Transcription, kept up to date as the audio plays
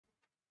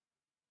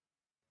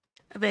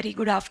A very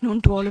good afternoon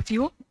to all of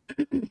you.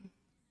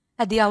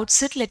 At the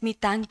outset, let me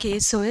thank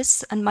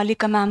KSOS and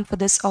Malika ma'am for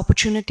this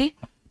opportunity.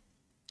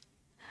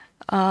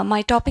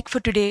 My topic for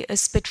today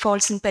is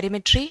pitfalls in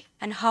perimetry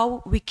and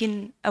how we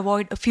can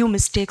avoid a few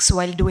mistakes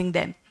while doing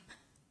them.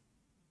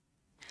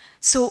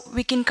 So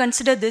we can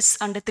consider this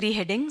under three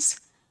headings.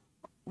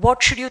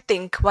 What should you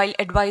think while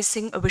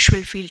advising a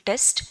visual field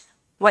test,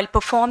 while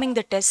performing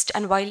the test,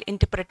 and while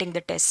interpreting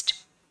the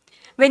test?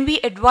 When we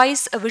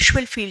advise a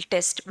visual field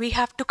test, we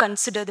have to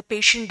consider the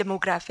patient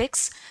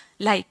demographics,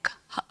 like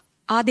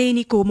are there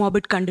any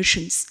comorbid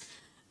conditions?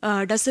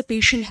 Does the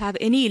patient have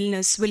any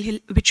illness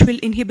which will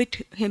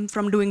inhibit him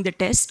from doing the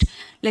test?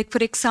 Like,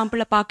 for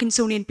example, a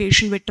Parkinsonian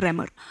patient with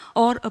tremor,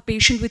 or a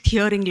patient with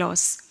hearing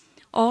loss,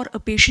 or a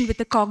patient with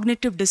a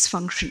cognitive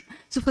dysfunction.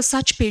 So for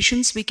such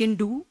patients, we can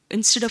do,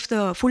 instead of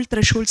the full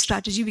threshold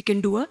strategy, we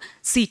can do a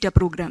CETA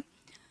program.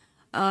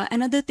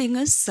 Another thing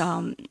is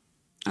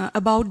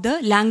about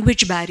the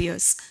language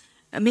barriers.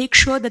 Make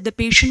sure that the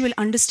patient will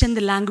understand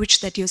the language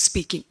that you're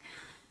speaking.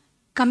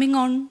 Coming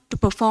on to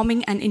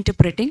performing and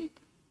interpreting.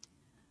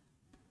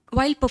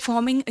 While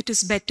performing, it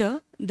is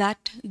better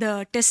that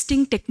the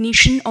testing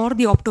technician or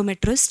the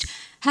optometrist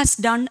has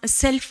done a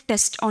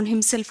self-test on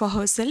himself or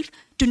herself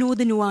to know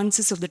the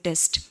nuances of the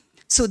test,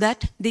 so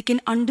that they can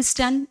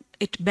understand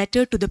it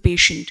better to the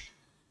patient.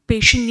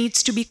 Patient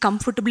needs to be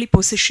comfortably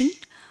positioned.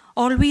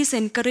 Always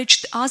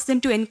ask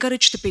them to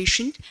encourage the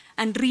patient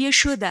and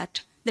reassure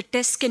that the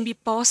test can be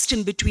paused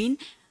in between,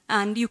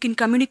 and you can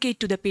communicate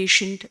to the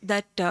patient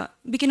that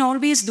we can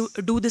always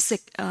do this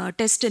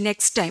test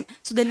next time.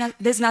 So then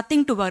there's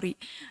nothing to worry.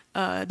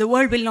 The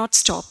world will not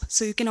stop.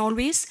 So you can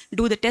always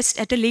do the test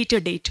at a later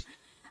date.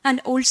 And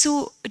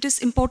also, it is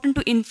important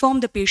to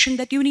inform the patient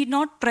that you need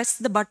not press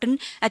the button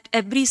at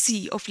every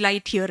sea of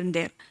light here and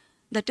there.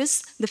 That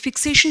is, the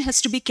fixation has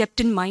to be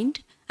kept in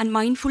mind, and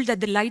mindful that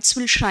the lights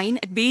will shine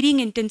at varying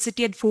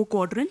intensity at 4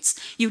 quadrants.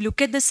 You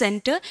look at the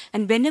center,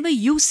 and whenever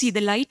you see the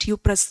light, you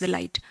press the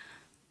light.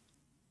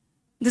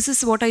 This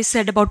is what I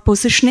said about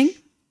positioning.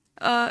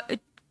 A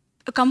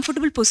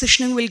comfortable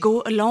positioning will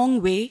go a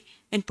long way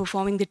in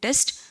performing the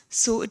test.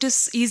 So it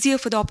is easier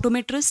for the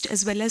optometrist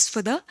as well as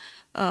for the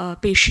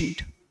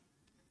patient.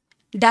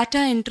 Data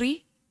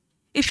entry.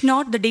 If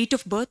not the date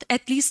of birth,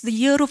 at least the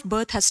year of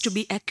birth has to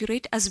be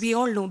accurate, as we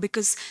all know,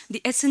 because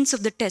the essence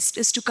of the test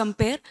is to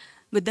compare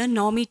with the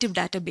normative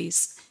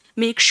database.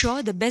 Make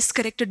sure the best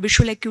corrected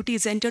visual acuity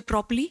is entered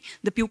properly,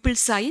 the pupil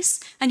size,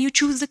 and you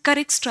choose the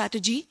correct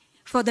strategy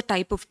for the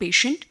type of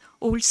patient.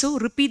 Also,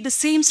 repeat the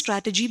same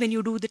strategy when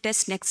you do the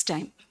test next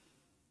time.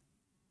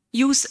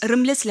 Use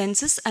rimless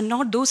lenses and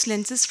not those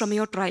lenses from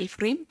your trial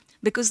frame,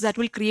 because that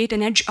will create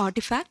an edge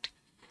artifact.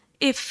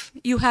 If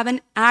you have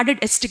an added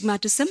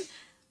astigmatism,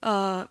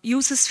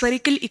 use a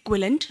spherical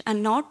equivalent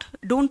and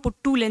don't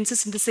put 2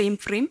 lenses in the same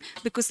frame,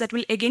 because that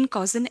will again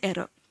cause an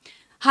error.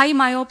 High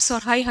myopes or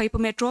high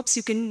hypermetropes,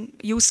 you can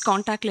use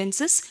contact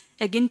lenses,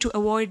 again to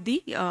avoid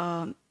the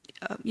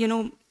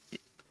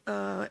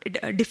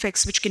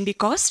defects which can be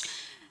caused.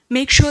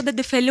 Make sure that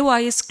the fellow eye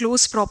is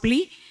closed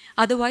properly,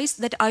 otherwise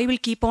that eye will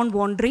keep on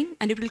wandering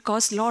and it will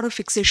cause a lot of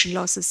fixation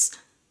losses.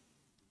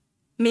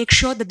 Make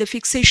sure that the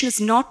fixation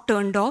is not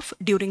turned off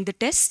during the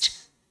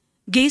test.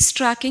 Gaze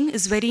tracking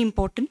is very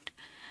important.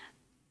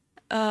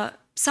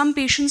 Some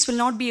patients will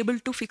not be able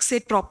to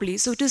fixate properly,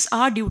 so it is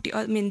our duty,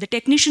 the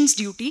technician's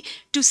duty,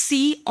 to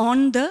see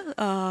on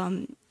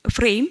the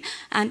frame,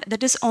 and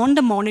that is on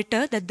the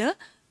monitor, that the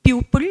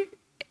pupil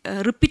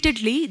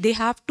repeatedly, they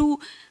have to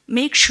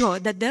make sure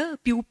that the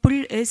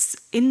pupil is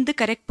in the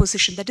correct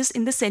position, that is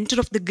in the center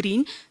of the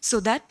green, so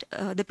that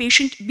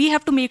we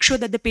have to make sure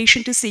that the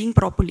patient is seeing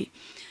properly.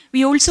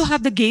 We also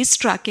have the gaze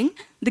tracking.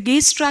 The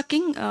gaze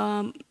tracking,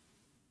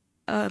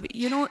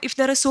 if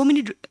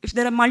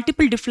there are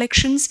multiple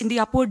deflections in the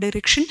upward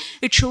direction,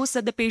 it shows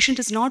that the patient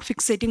is not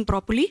fixating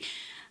properly.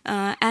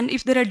 And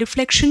if there are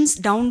deflections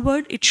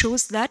downward, it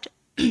shows that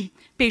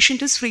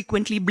patient is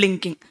frequently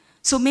blinking.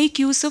 So make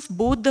use of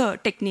both the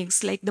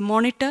techniques, like the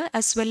monitor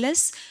as well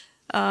as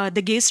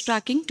the gaze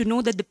tracking, to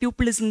know that the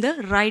pupil is in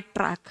the right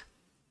track.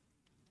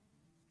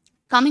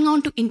 Coming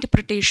on to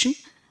interpretation,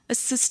 a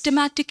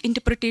systematic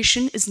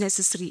interpretation is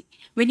necessary.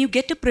 When you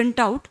get a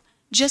printout,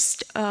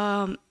 just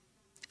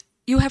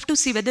you have to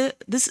see whether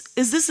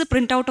is this a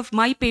printout of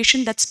my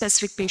patient, that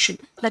specific patient.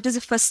 That is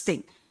the first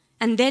thing.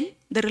 And then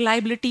the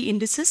reliability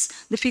indices,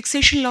 the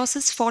fixation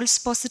losses, false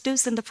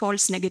positives and the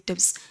false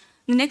negatives.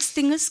 The next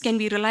thing is, can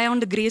we rely on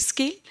the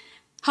grayscale?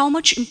 How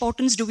much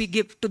importance do we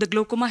give to the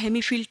glaucoma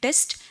hemifield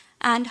test?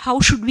 And how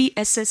should we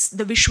assess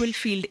the visual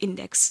field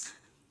index?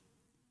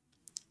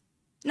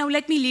 Now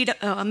let me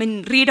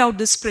read out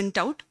this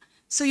printout.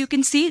 So you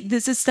can see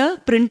this is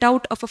the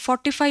printout of a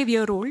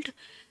 45-year-old,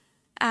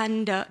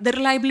 and the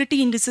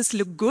reliability indices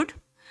look good.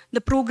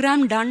 The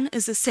program done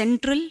is a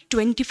Central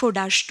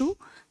 24-2.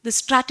 The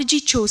strategy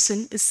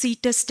chosen is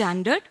CETA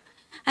standard.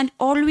 And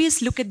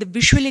always look at the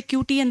visual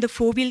acuity and the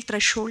foveal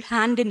threshold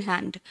hand in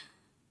hand.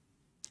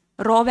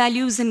 Raw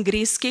values in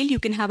grayscale, you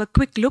can have a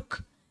quick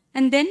look,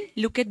 and then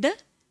look at the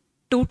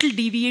total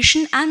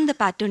deviation and the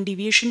pattern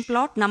deviation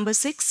plot. Number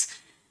 6,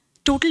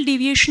 total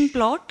deviation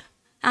plot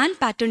and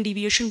pattern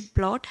deviation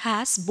plot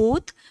has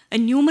both a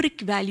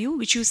numeric value,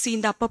 which you see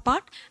in the upper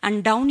part,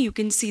 and down you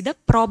can see the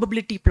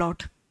probability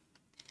plot.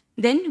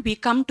 Then we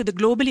come to the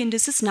global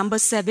indices, number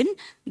 7,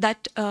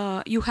 that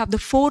you have the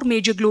 4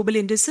 major global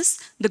indices: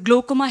 the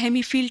glaucoma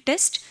hemifield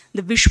test,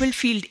 the visual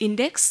field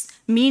index,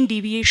 mean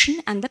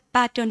deviation, and the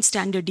pattern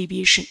standard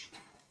deviation.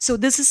 So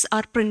this is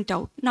our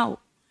printout. Now,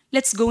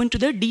 let's go into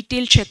the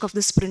detailed check of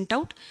this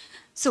printout.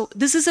 So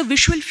this is a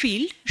visual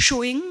field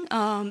showing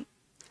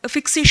a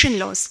fixation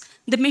loss.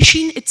 The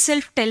machine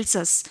itself tells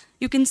us.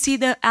 You can see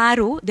the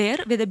arrow there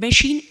where the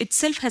machine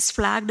itself has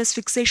flagged as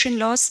fixation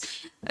loss.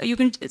 You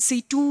can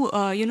see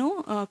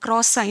 2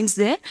 cross signs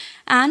there,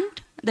 and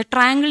the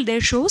triangle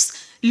there shows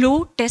low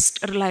test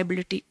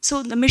reliability.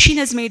 So the machine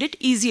has made it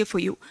easier for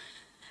you.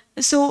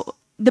 So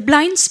the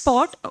blind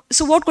spot,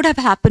 so what could have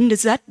happened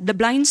is that the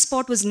blind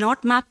spot was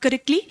not mapped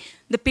correctly,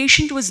 the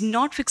patient was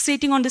not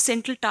fixating on the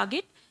central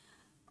target,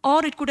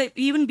 or it could have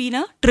even been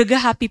a trigger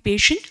happy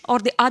patient, or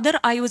the other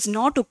eye was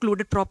not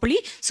occluded properly,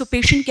 so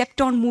patient kept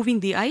on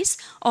moving the eyes,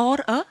 or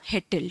a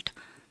head tilt.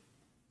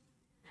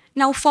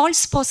 Now,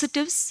 false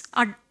positives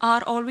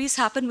are always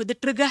happen with the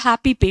trigger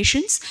happy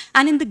patients,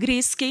 and in the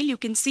gray scale you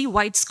can see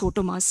white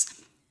scotomas.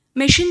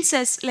 Machine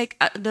says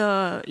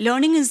the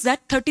learning is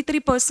that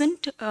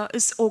 33%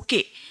 is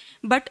okay,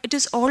 but it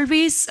is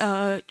always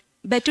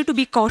better to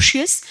be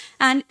cautious,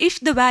 and if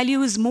the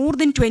value is more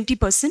than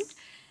 20%,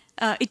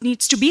 it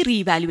needs to be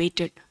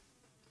reevaluated.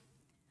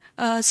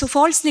 So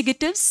false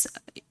negatives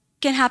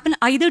can happen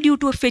either due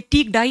to a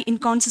fatigued eye,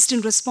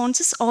 inconsistent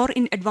responses, or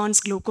in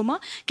advanced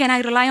glaucoma. Can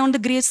I rely on the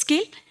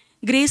grayscale?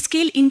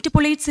 Grayscale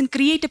interpolates and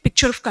create a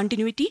picture of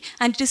continuity,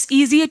 and it is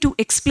easier to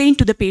explain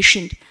to the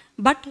patient.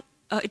 But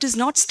it is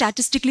not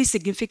statistically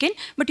significant,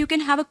 but you can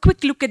have a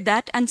quick look at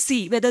that and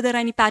see whether there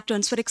are any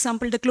patterns, for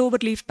example, the clover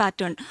leaf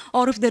pattern,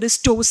 or if there is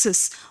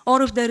ptosis,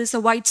 or if there is a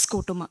white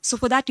scotoma. So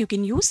for that you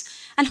can use.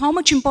 And how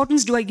much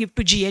importance do I give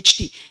to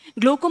GHT?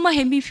 Glaucoma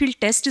hemifield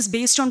test is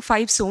based on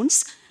 5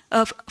 zones,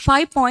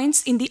 5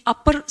 points in the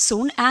upper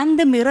zone and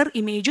the mirror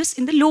images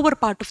in the lower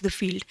part of the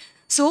field.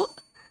 So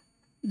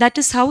that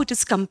is how it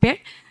is compared.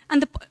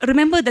 And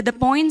remember that the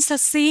points are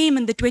same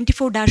in the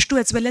 24-2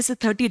 as well as the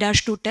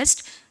 30-2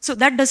 test. So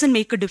that doesn't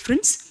make a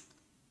difference.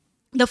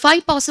 The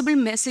 5 possible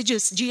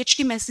messages,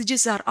 GHT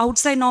messages, are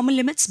outside normal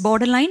limits,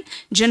 borderline,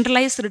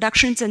 generalized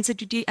reduction in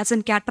sensitivity as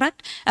in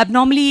cataract,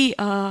 abnormally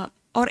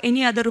or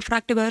any other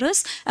refractive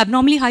errors,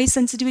 abnormally high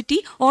sensitivity,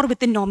 or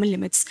within normal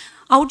limits.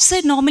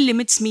 Outside normal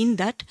limits mean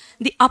that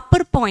the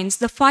upper points,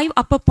 the 5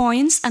 upper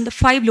points and the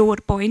 5 lower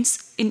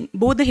points in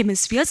both the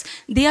hemispheres,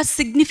 they are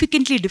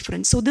significantly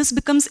different. So this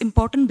becomes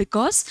important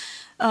because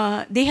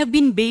they have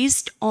been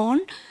based on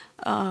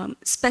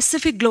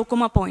specific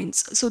glaucoma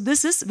points. So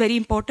this is very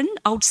important,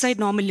 outside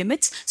normal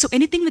limits. So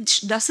anything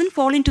which doesn't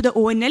fall into the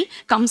ONL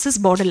comes as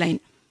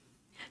borderline.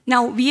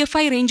 Now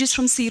VFI ranges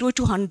from 0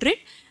 to 100.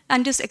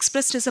 And is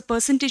expressed as a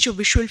percentage of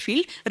visual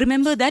field.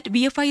 Remember that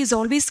VFI is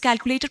always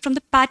calculated from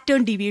the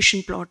pattern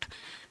deviation plot.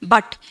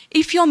 But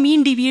if your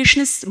mean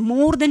deviation is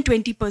more than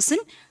 20%,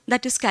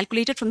 that is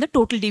calculated from the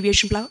total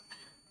deviation plot.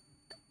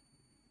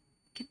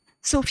 Okay.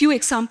 So a few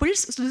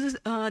examples.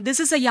 So this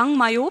is a young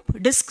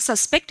myope disc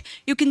suspect.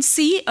 You can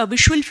see a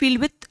visual field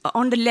with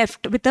on the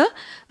left with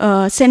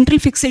a central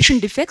fixation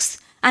defects,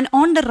 and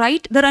on the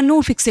right there are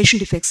no fixation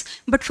defects.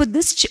 But for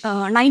this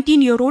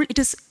 19-year-old, it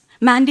is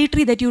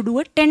mandatory that you do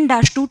a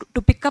 10-2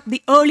 to pick up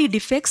the early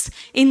defects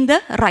in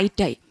the right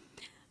eye.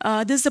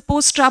 This is a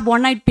post-trab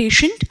one-eyed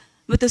patient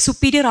with a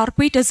superior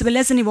arcuate as well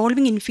as an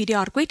evolving inferior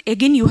arcuate.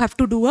 Again, you have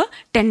to do a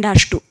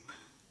 10-2.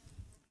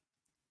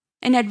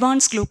 In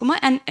advanced glaucoma,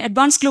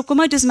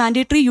 it is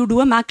mandatory you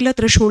do a macular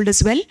threshold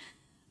as well.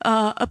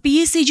 A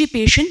PACG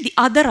patient, the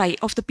other eye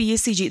of the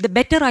PACG, the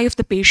better eye of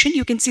the patient,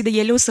 you can see the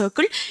yellow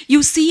circle,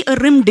 you see a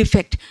rim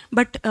defect.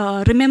 But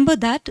remember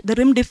that the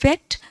rim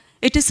defect,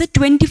 it is a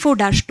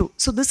 24-2.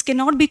 So this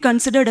cannot be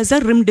considered as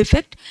a rim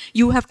defect.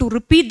 You have to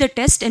repeat the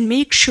test and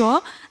make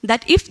sure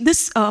that if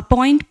this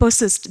point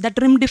persists, that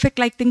rim defect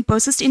like thing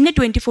persists in a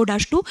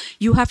 24-2,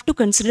 you have to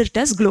consider it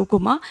as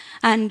glaucoma,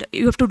 and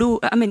you have to do,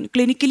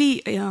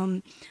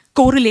 clinically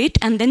correlate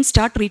and then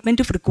start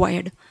treatment if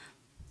required.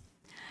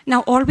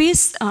 Now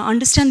always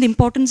understand the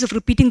importance of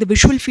repeating the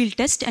visual field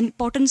test and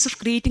importance of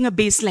creating a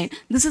baseline.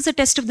 This is a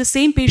test of the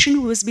same patient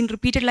who has been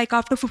repeated like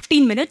after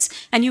 15 minutes,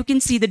 and you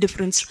can see the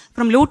difference.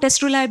 From low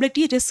test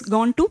reliability, it has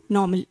gone to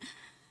normal.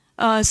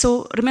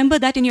 So remember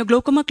that in your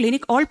glaucoma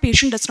clinic, all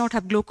patients does not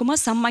have glaucoma.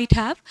 Some might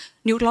have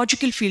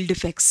neurological field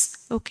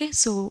defects. Okay,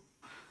 so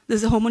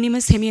this is a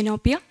homonymous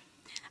hemianopia.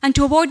 And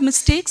to avoid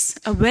mistakes,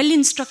 a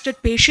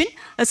well-instructed patient,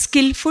 a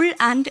skillful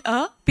and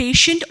a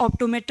patient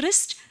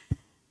optometrist,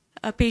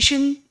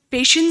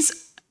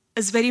 patience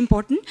is very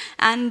important,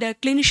 and a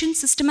clinician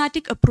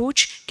systematic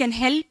approach can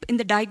help in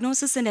the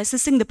diagnosis and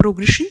assessing the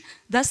progression,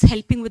 thus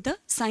helping with the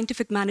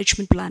scientific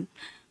management plan.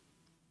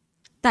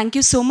 Thank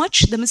you so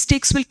much. The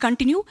mistakes will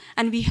continue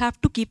and we have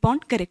to keep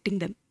on correcting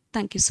them.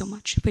 Thank you so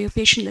much for your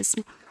patient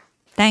listening.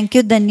 Thank you. Thank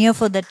you, Dhanya,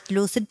 for that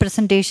lucid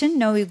presentation.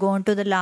 Now we go on to the last